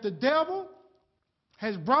that the devil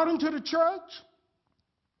has brought into the church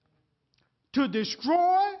to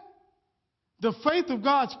destroy the faith of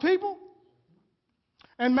God's people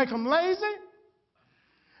and make them lazy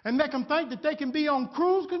and make them think that they can be on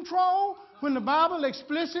cruise control when the Bible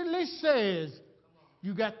explicitly says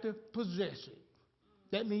you got to possess it.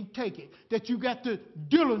 That means take it. That you got to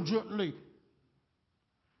diligently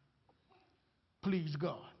please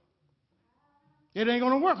God. It ain't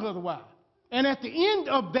going to work otherwise. And at the end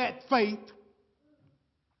of that faith,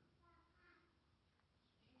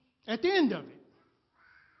 at the end of it,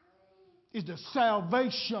 is the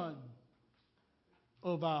salvation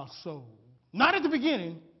of our soul. Not at the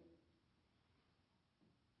beginning,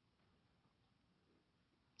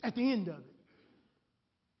 at the end of it.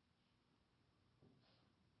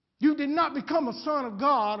 You did not become a son of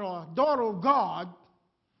God or a daughter of God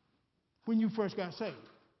when you first got saved.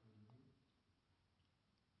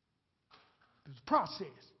 It's a process.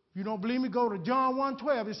 If you don't believe me, go to John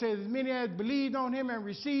 1:12. It says, as many as believed on him and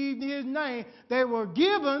received his name, they were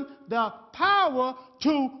given the power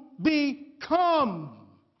to become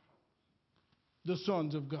the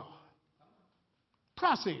sons of God.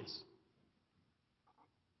 Process.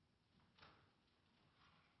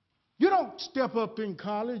 You don't step up in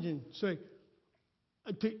college and say,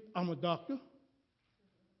 I'm a doctor.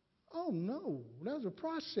 Oh, no, that's a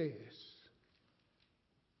process.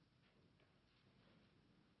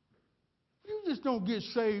 You just don't get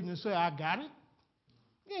saved and say, I got it.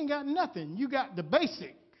 You ain't got nothing. You got the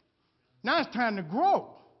basic. Now it's time to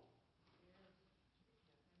grow.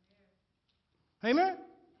 Amen?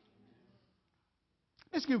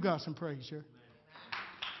 Let's give God some praise here.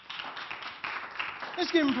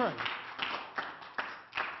 Let's give him praise.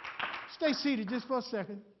 Stay seated just for a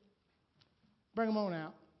second. Bring them on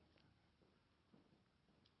out.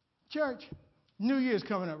 Church, New Year's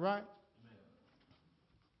coming up, right?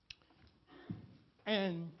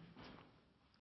 And